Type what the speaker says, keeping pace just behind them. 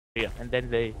area, and then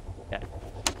they. Yeah.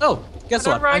 Oh, guess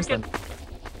what? I'm Slender.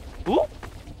 Who?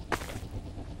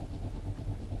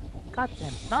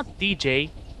 Goddamn, not DJ.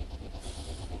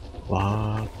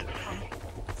 What?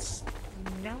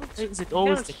 Now is it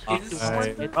always the kid who's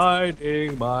I'm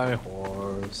riding my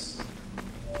horse.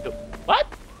 What?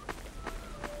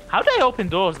 How do I open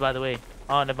doors, by the way?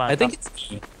 Oh, never mind. I think it's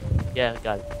E. Yeah,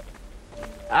 got it.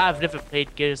 I've never played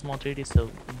Gmod really, so.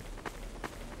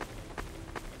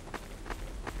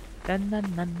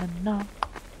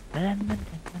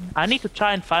 I need to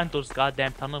try and find those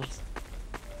goddamn tunnels.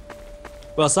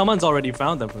 Well, someone's already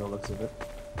found them from the looks of it.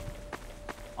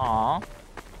 Aww.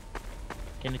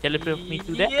 Can you teleport me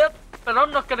to that? Yep, but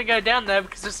I'm not gonna go down there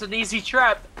because it's an easy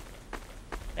trap.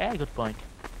 Yeah, good point.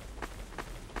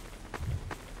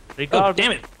 Oh,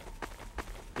 damn it!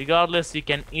 Regardless, you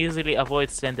can easily avoid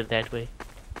Slender that way.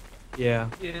 Yeah.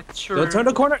 Yeah, true. Don't turn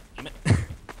the corner! Damn it.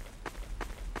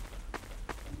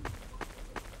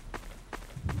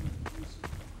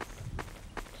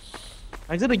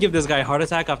 I'm gonna give this guy heart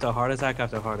attack after heart attack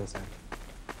after heart attack.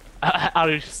 Are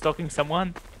you stalking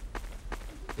someone?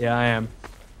 Yeah, I am.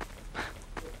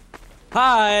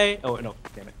 Hi! Oh, no.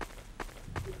 Damn it.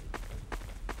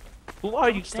 Who are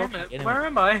you Damn stalking? it, Anyway? where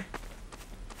am I?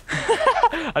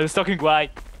 I was stalking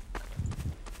White.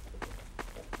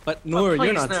 But Noor, you're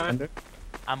please, not no. Slender.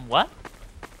 I'm what?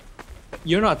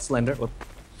 You're not Slender. Well,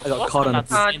 I got What's caught on not a...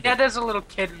 Slender? Yeah, there's a little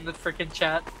kid in the freaking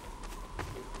chat.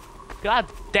 God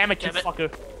damn it, you Damn it.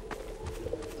 fucker.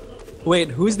 Wait,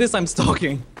 who's this I'm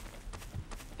stalking?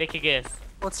 Take a guess.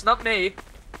 Well, it's not me.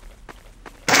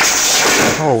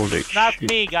 Holy Not shit.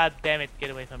 me, god damn it. Get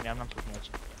away from me. I'm not looking at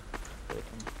you. Get away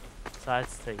from me. Side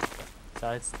straight.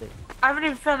 Side straight. I haven't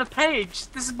even found a page.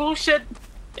 This is bullshit.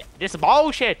 This is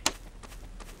bullshit.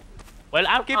 Well,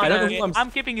 I'm keeping. I don't know who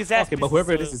I'm keeping his ass. Okay, but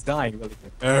whoever it is so- dying really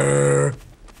quick.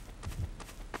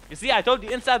 You see, I told you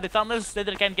inside the tunnels,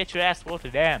 Slender can get your ass water.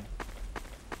 Damn.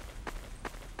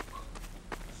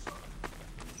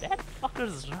 That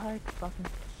fucker's right. Fucking.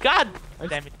 God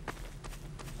damn it.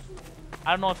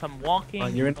 I don't know if I'm walking.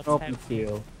 You're in an what's open happening.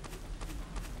 field.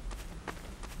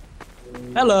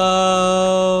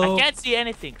 Hello! I can't see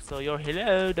anything, so your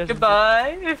hello doesn't.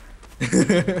 Goodbye.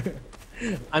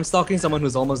 I'm stalking someone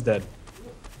who's almost dead.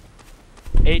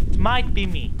 It might be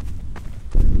me.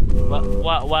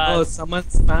 What? Oh,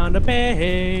 someone's found a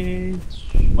page.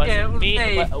 Was Yeah, it it was me?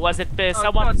 me. Was it Oh,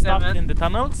 someone God damn stuck it. in the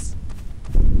tunnels?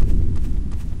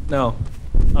 No.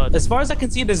 Oh, As far as I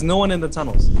can see, there's no one in the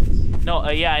tunnels. no,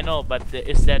 yeah, I know, but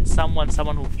is that someone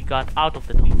who got out of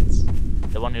the tunnels?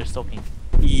 The one you're stalking?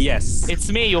 Yes. It's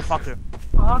me, you fucker.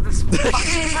 Oh, this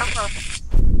fucking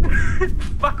camera.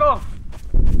 Fuck off.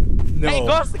 No. Hey,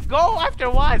 go after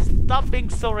wives. Stop being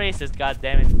so racist, god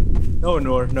damn it. No,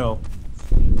 Noor, no.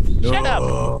 Shut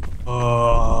up.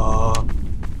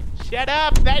 Shut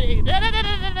up.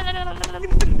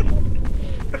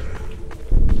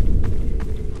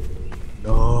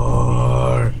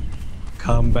 Noor.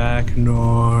 Come back,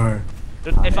 Noor.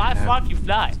 If I fart, you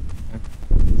fly.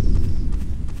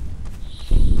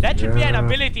 That should be an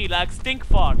ability like stink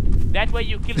fart. That way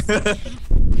you kill.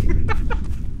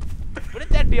 Wouldn't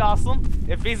that be awesome?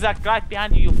 If he's like right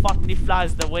behind you, you fart and he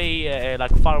flies the way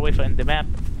like far away from the map.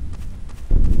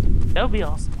 That would be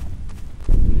awesome.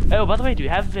 Oh, by the way, do you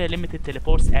have limited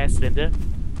teleports as Slender?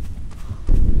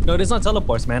 No, there's not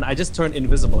teleports, man. I just turned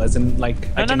invisible, as in, like,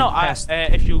 No. pass.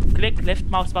 If you click left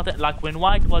mouse button, like when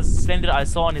White was Slender, I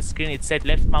saw on his screen it said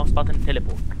left mouse button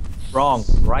teleport. Wrong.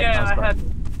 Right Yeah, mouse I button.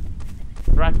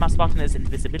 had. Right mouse button is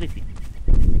invisibility.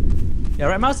 Yeah,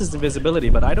 right mouse is invisibility,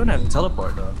 but I don't have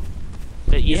teleport, though.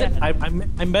 But Is yeah, it?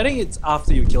 I'm betting it's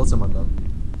after you kill someone, though.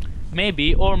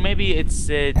 maybe, or maybe it's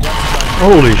just like...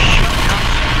 Holy shit.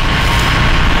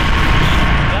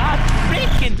 God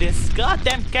freaking this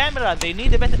goddamn camera. They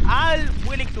need a better. I'm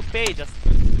willing to pay. Just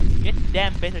get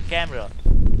damn better camera.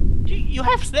 You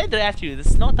have Slender after you. This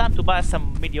is no time to buy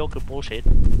some mediocre bullshit,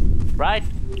 right?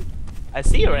 I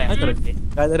see your I got answer.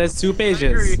 it. That has 2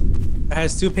 pages. It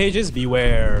has 2 pages.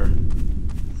 Beware.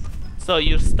 So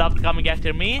you stopped coming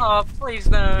after me? Oh, please,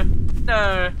 no.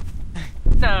 No.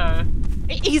 No.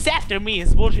 He's after me.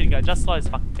 He's bullshitting. I just saw his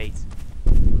fucking face.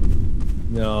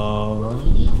 No.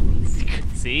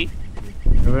 See?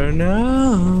 Never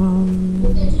know.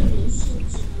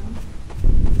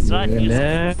 That's right. You you-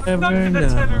 I'm not never gonna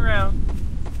turn know. around.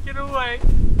 Get away.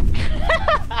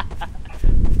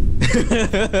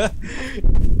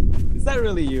 Is that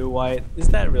really you, White? Is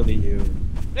that really you?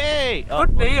 Hey!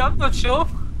 Could be, I'm not sure.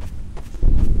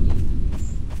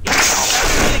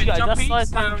 I just Jumpy, saw his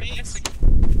so fucking face.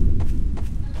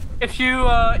 if you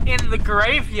are in the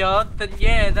graveyard, then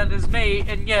yeah, that is me,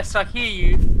 and yes, I hear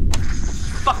you.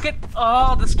 Fuck it!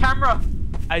 Oh, this camera!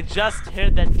 I just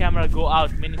heard that camera go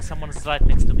out, meaning someone's right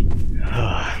next to me.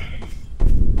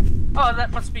 Oh,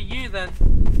 that must be you then.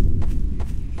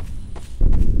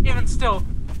 Even still.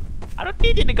 I don't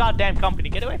need any goddamn company.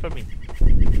 Get away from me.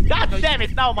 God damn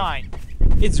it, now mine.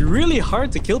 It's really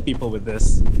hard to kill people with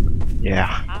this.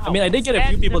 Yeah. Ow. I mean, I did get a few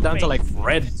Stand people in the down to like face.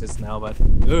 red just now, but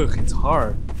ugh, it's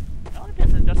hard. The only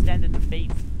person just stand in the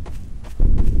face.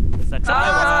 It's like,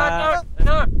 Ah,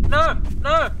 no! Damn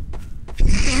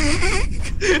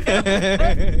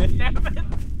it!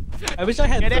 I wish I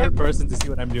had Get third it? person to see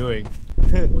what I'm doing.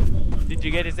 Did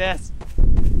you get his ass?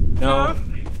 No.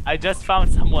 I just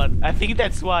found someone. I think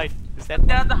that's White. Is that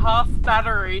Down to half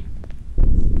battery.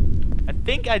 I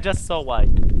think I just saw White.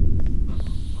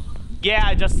 Yeah,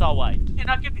 I just saw White. And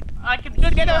I can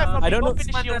Good, get away from me. I don't Go know-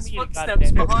 finish your Slender's meal,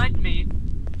 footsteps goddamn. behind me.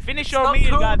 Finish It's your not meal,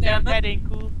 cool, goddamn. damn it. That ain't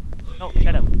cool. No,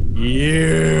 shut up.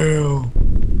 You.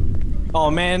 Oh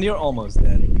man, you're almost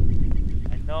dead.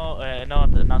 I know, no,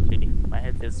 not really. My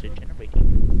health is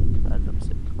regenerating. That's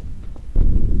upset.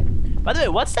 By the way,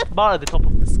 what's that bar at the top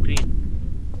of the screen?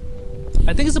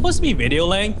 I think it's supposed to be video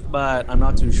length, but I'm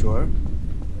not too sure.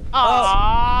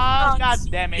 Oh, god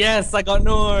damn it. Yes, I got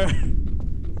Noor.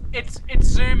 It's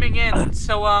zooming in,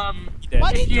 so Why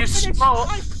if did you finish scroll,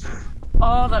 life?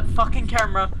 oh that fucking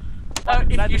camera. Glad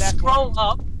If you that scroll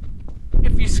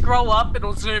up,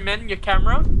 it'll zoom in your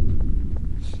camera.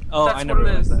 Oh, That's I never what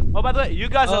it realized is. that. Oh, by the way, you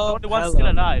guys are the Oh, only ones hello. still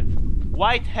alive.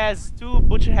 White has 2,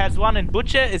 Butcher has 1, and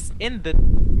Butcher is in the...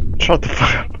 Shut the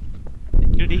fuck up.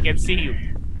 Dude, he can see you.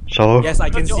 So, Yes, I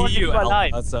can But you're see only you, two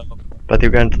alive. Alpha, so. but you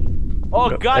can't Oh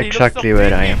know god, exactly he looks so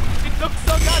where I am. creepy. It looks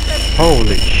so goddamn...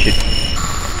 Holy shit.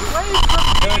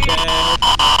 You're dead.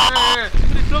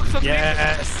 Dude, it looks so creepy.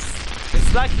 Yes.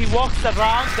 It's like he walks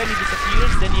around, then he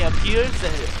disappears, then he appears.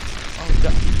 Oh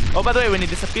god. Oh, by the way, when he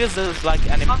disappears, there's like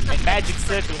a magic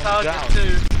circle on the Target ground.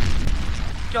 too.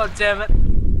 God damn it.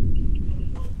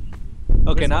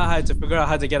 Okay, now I had to figure out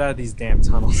how to get out of these damn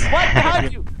tunnels. What?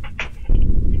 Behind you!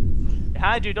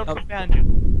 Behind you, don't Oh. look behind you.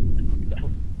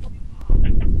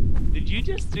 Did you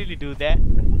just really do that?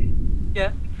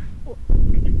 Yeah.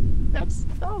 That's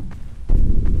dumb.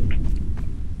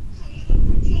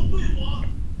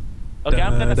 Okay,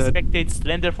 I'm gonna spectate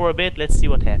Slender for a bit. Let's see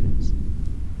what happens.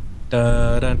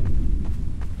 Dun,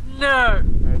 No.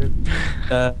 dun,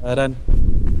 No. dun,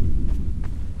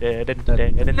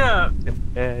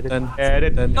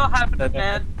 Not happening,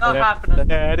 man. Not happening.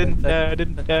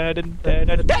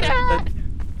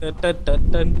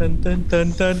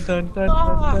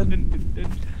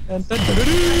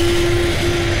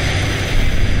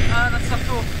 That's not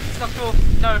cool. It's not cool.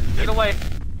 No, get away.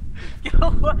 Get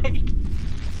away.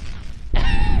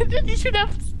 You should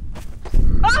have.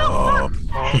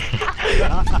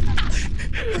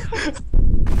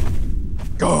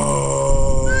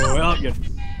 Go! Well, you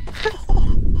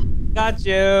got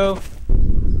you.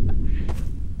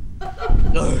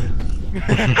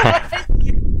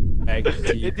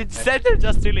 Did Slender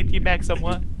just really teabag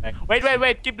someone?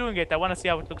 Wait, keep doing it. I wanna see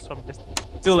how it looks from this.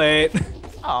 Too late.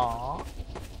 Aww.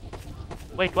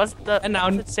 Wait, what's the. And now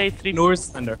what does it say 3. Noor's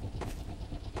Slender.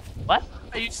 What?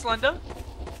 Are you Slender?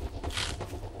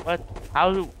 What?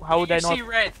 How would I You not? see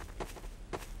red.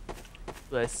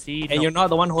 Do I see? And you're not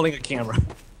the one holding a camera.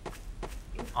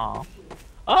 Aw.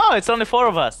 Oh, it's only 4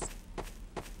 of us.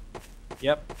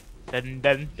 Yep. Dun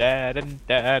dun dun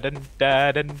dun dun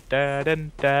dun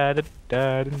dun dun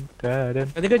dun dun.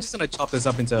 I think I'm just gonna chop this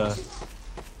up into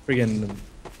friggin'.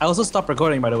 I also stopped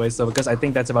recording, by the way, so because I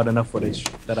think that's about enough footage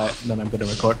that I'm gonna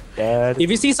record. If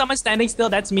you see someone standing still,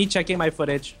 that's me checking my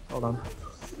footage. Hold on.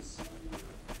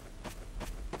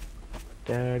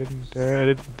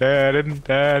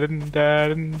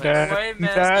 Way, man.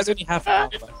 That's only half an hour,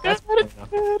 but that's good enough.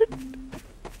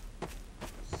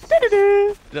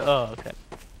 Oh, okay.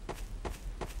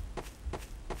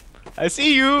 I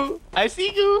see you. I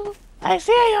see you. I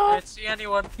see I you. don't see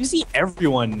anyone. You see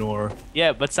everyone, Noor.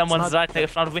 Yeah, but someone's not- right in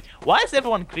front of me. Why is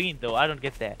everyone green though? I don't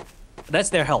get that. That's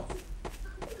their health.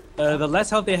 The less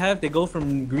health they have, they go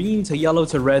from green to yellow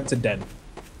to red to dead.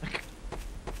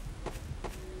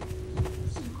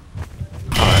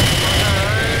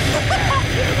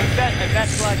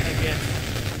 That's what I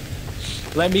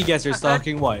guess. Let me guess, you're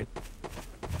stalking white.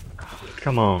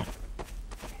 Come on.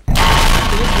 Yeah,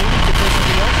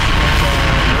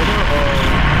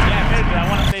 murder. I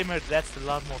want to play murder. That's a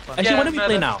lot more fun. Actually, Yeah, what do we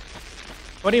play no, now?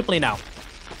 What do you play now?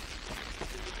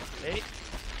 Wait.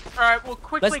 Alright, well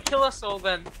quickly Let's- kill us all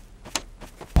then.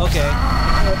 Okay.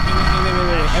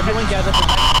 Wait. Everyone gather for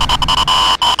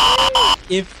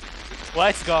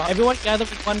White's gone. everyone gather in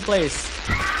one place.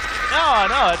 No,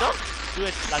 I don't. do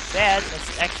it like that.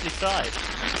 Let's actually try.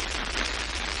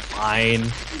 Fine.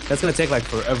 That's gonna take like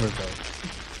forever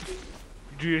though.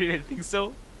 Do you really think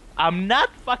so? I'm not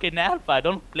fucking alpha. I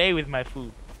don't play with my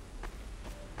food.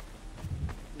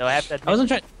 So I have to admit. I wasn't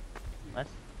trying. What?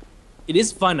 It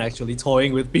is fun actually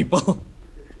toying with people.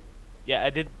 Yeah,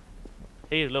 I did.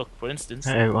 Hey, look, for instance.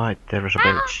 Hey, right, there is a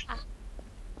bench.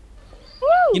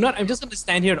 You know what? I'm just gonna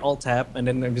stand here and alt tab, and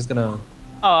then I'm just gonna.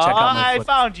 Oh, check out my I foot.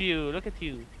 found you. Look at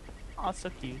you. Oh, so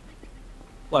cute.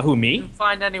 What? Who, me? Didn't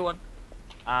find anyone.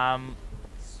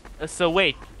 So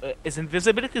wait, is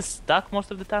invisibility stuck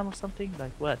most of the time or something?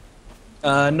 Like what?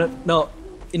 No.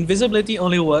 Invisibility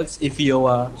only works if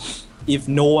if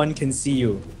no one can see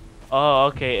you. Oh,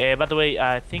 okay. By the way,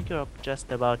 I think you're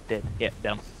just about dead. Yeah,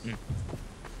 down.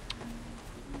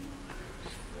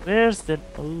 Where's the?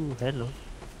 Oh, hello.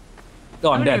 Oh,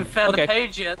 I I'm haven't dead. even found Okay. the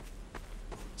page yet.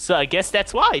 So I guess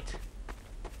that's white.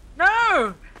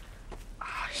 No!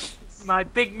 My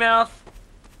big mouth.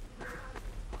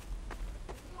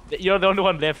 You're the only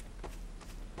one left.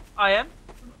 I am?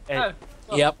 Eh,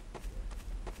 Oh. Yep.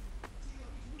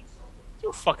 You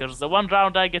fuckers. The one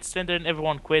round I get Slender and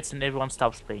everyone quits and everyone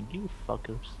stops playing. You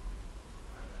fuckers.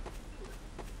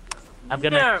 I'm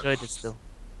gonna No. enjoy this though.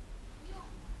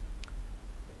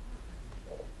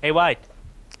 Hey, White.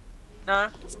 No.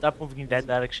 Stop moving in that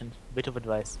direction. Bit of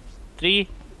advice. 3,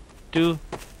 2,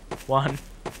 1.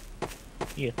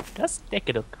 Here, just take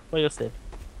a look for yourself.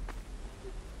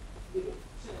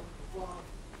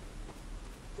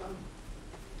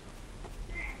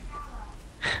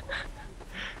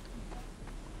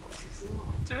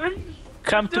 Dude.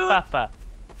 Come to Do it. Papa.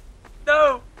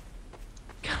 No.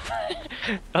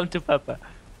 Come to Papa.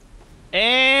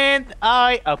 And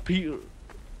I appear.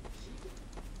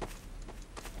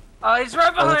 He's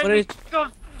right Oh, the behind me. footage-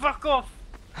 God, fuck off.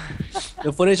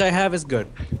 The footage I have is good.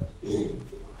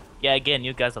 Yeah, again,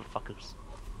 you guys are fuckers.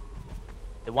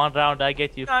 The one round I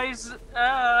get you. Guys,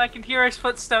 I can hear his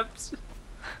footsteps.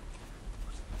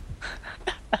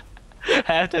 I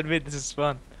have to admit, this is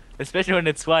fun. Especially when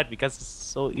it's white because it's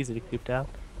so easily creeped out.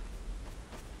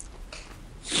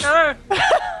 No.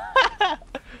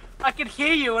 I can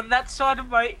hear you on that side of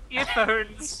my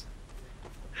earphones.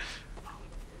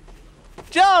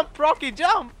 Jump, Rocky,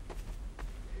 jump!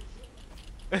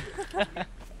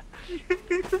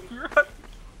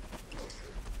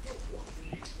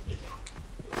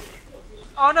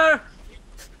 Oh no!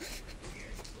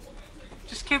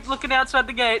 Just keep looking outside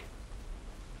the gate.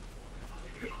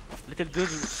 Little good,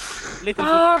 little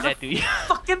Ah, good that to you.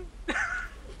 Fucking.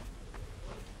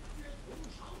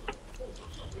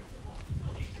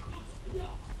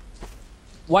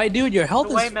 Why, dude? Your health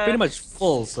Away, is man. pretty much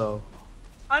full, so.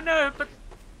 I know, but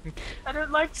I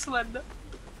don't like Slender.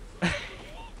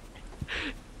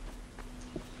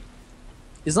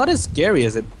 It's not as scary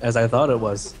as I thought it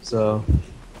was. So,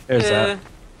 there's that.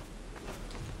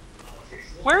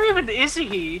 Where even is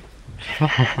he?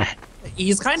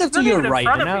 He's kind of He's to not your even in right,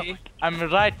 front you of know. me. I'm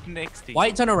right next to you.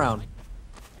 White, turn around.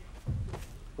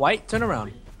 White, turn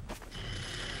around.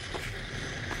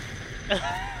 I'm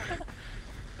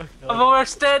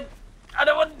almost dead. I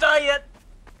don't want to die yet.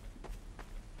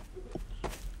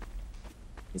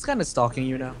 He's kind of stalking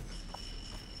you now.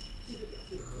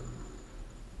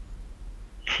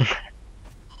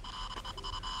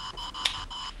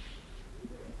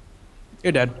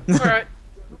 You're dead. Alright.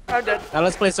 I'm dead. Now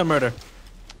let's play some murder.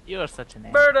 You're such an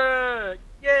ass. Murder!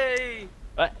 Yay!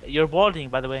 You're balding,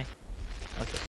 by the way. Okay.